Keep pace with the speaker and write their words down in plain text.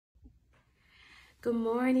Good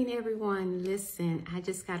morning, everyone. Listen, I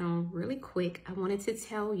just got on really quick. I wanted to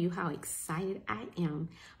tell you how excited I am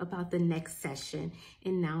about the next session.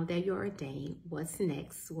 And now that you're ordained, what's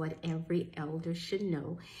next? What every elder should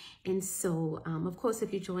know. And so, of course,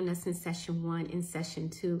 if you join us in session 1 and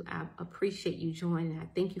session 2, I appreciate you joining. I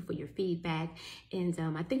thank you for your feedback. And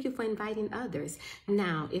I thank you for inviting others.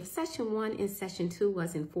 Now, if session 1 and session 2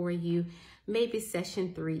 wasn't for you, maybe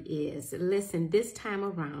session 3 is. Listen, this time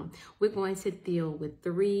around, we're going to deal with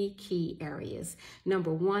 3 key areas.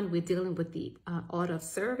 Number 1, we're dealing with the order of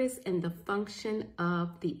service and the function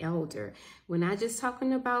of the elder. We're not just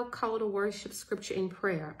talking about call to worship, scripture, and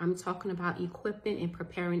prayer. I'm talking about equipping and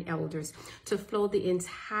preparing elders to flow the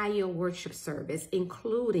entire worship service,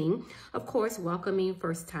 including, of course, welcoming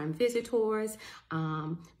first-time visitors,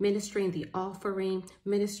 ministering the offering,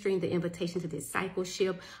 ministering the invitation to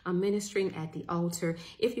discipleship, ministering at the altar.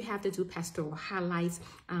 If you have to do pastoral highlights,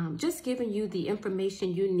 just giving you the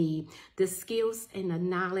information you need, the skills and the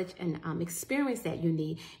knowledge and experience that you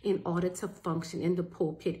need in order to function in the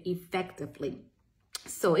pulpit effectively.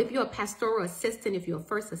 So if you're a pastoral assistant, if you're a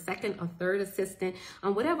first, a second, or third assistant,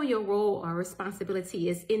 whatever your role or responsibility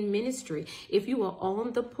is in ministry, if you are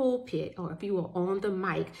on the pulpit or if you are on the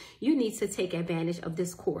mic, you need to take advantage of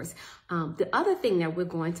this course. The other thing that we're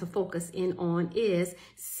going to focus in on is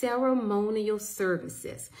ceremonial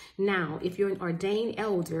services. Now, if you're an ordained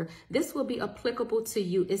elder, this will be applicable to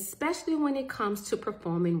you, especially when it comes to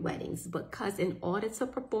performing weddings, because in order to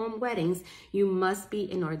perform weddings, you must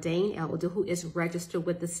be an ordained elder who is registered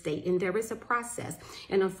with the state, and there is a process.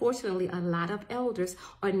 And unfortunately, a lot of elders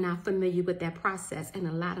are not familiar with that process, and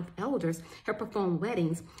a lot of elders have performed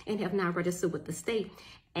weddings and have not registered with the state.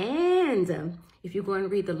 And if you go and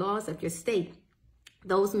read the laws of your state,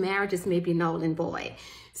 those marriages may be null and void.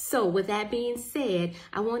 So with that being said,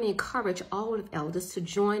 I want to encourage all of elders to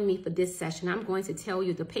join me for this session. I'm going to tell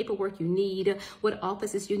you the paperwork you need, what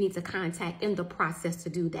offices you need to contact in the process to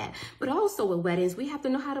do that. But also with weddings, we have to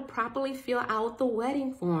know how to properly fill out the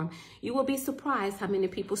wedding form. You will be surprised how many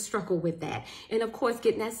people struggle with that. And of course,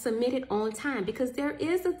 getting that submitted on time, because there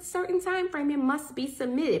is a certain time frame it must be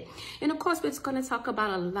submitted. And of course, we're going to talk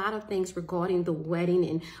about a lot of things regarding the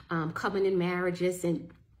wedding and covenant marriages and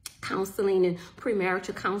counseling and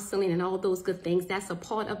premarital counseling and all those good things. That's a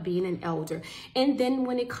part of being an elder. And then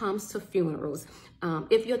when it comes to funerals,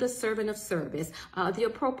 if you're the servant of service, the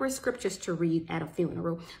appropriate scriptures to read at a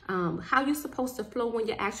funeral, how you're supposed to flow when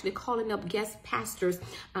you're actually calling up guest pastors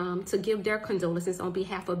to give their condolences on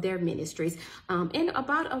behalf of their ministries, and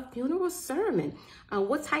about a funeral sermon.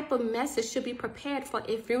 What type of message should be prepared for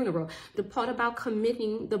a funeral? The part about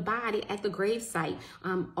committing the body at the gravesite.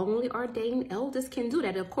 Only ordained elders can do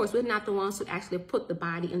that. Of course, we're not the ones who actually put the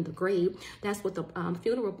body in the grave. That's what the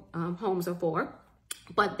funeral homes are for.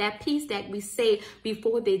 But that piece that we say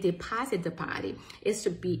before they deposit the body is to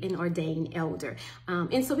be an ordained elder.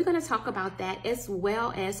 And so we're going to talk about that, as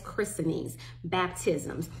well as christenings,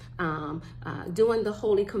 baptisms, doing the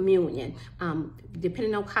Holy Communion,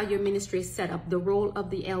 depending on how your ministry is set up, the role of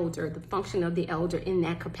the elder, the function of the elder in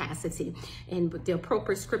that capacity, and the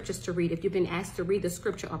appropriate scriptures to read if you've been asked to read the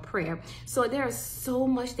scripture or prayer. So there is so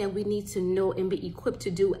much that we need to know and be equipped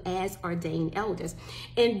to do as ordained elders.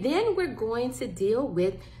 And then we're going to deal with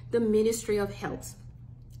the ministry of helps,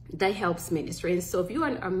 the helps ministry. And so if you're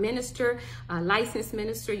a minister, a licensed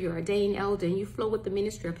minister, you're ordained elder, and you flow with the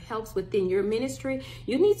ministry of helps within your ministry,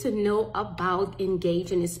 you need to know about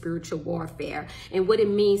engaging in spiritual warfare and what it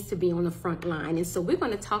means to be on the front line. And so we're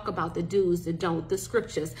going to talk about the do's, the don't, the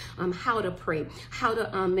scriptures, how to pray, how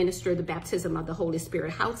to minister the baptism of the Holy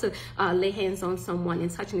Spirit, how to lay hands on someone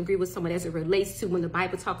and touch and agree with someone as it relates to when the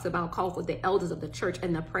Bible talks about call for the elders of the church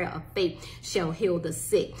and the prayer of faith shall heal the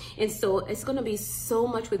sick. And so it's going to be so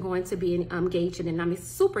much we're going to be engaged in, and I'm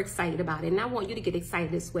super excited about it, and I want you to get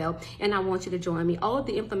excited as well, and I want you to join me. All of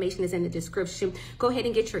the information is in the description. Go ahead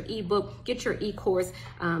and get your ebook, get your eCourse,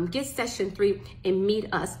 get session 3, and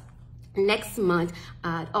meet us next month.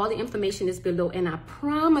 All the information is below, and I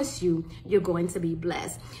promise you, you're going to be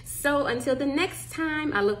blessed. So until the next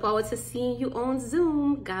time, I look forward to seeing you on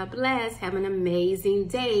Zoom. God bless. Have an amazing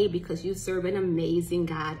day, because you serve an amazing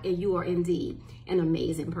God, and you are indeed an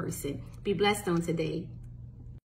amazing person. Be blessed on today.